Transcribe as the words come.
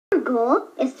goal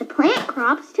is to plant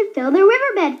crops to fill the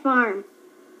riverbed farm.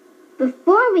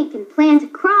 Before we can plant a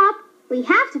crop, we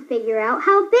have to figure out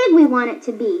how big we want it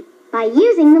to be by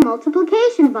using the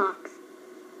multiplication box.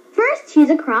 First, choose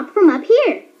a crop from up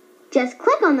here. Just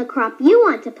click on the crop you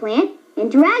want to plant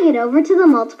and drag it over to the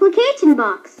multiplication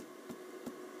box.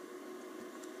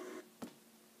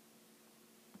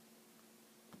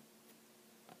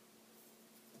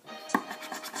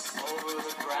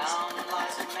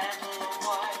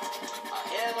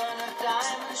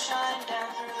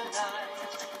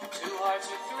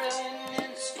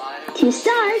 To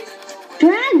start,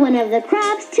 drag one of the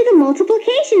crops to the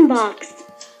multiplication box.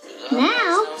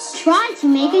 Now, try to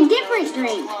make a different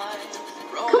drink.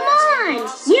 Come on,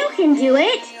 you can do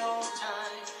it!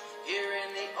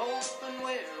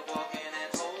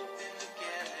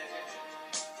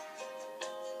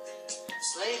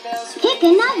 Pick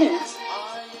another.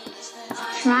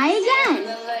 Try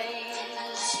again.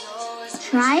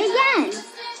 Try again.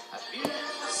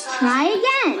 Try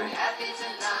again.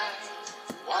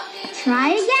 Try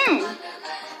again.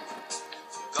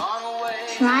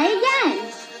 Try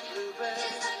again.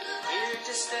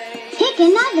 Pick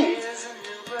another.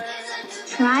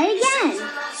 Try again.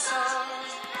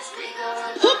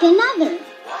 Pick another.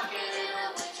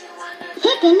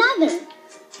 Pick another.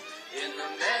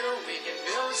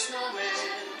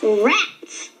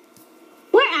 Rats!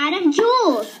 We're out of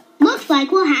jewels. Looks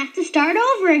like we'll have to start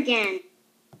over again.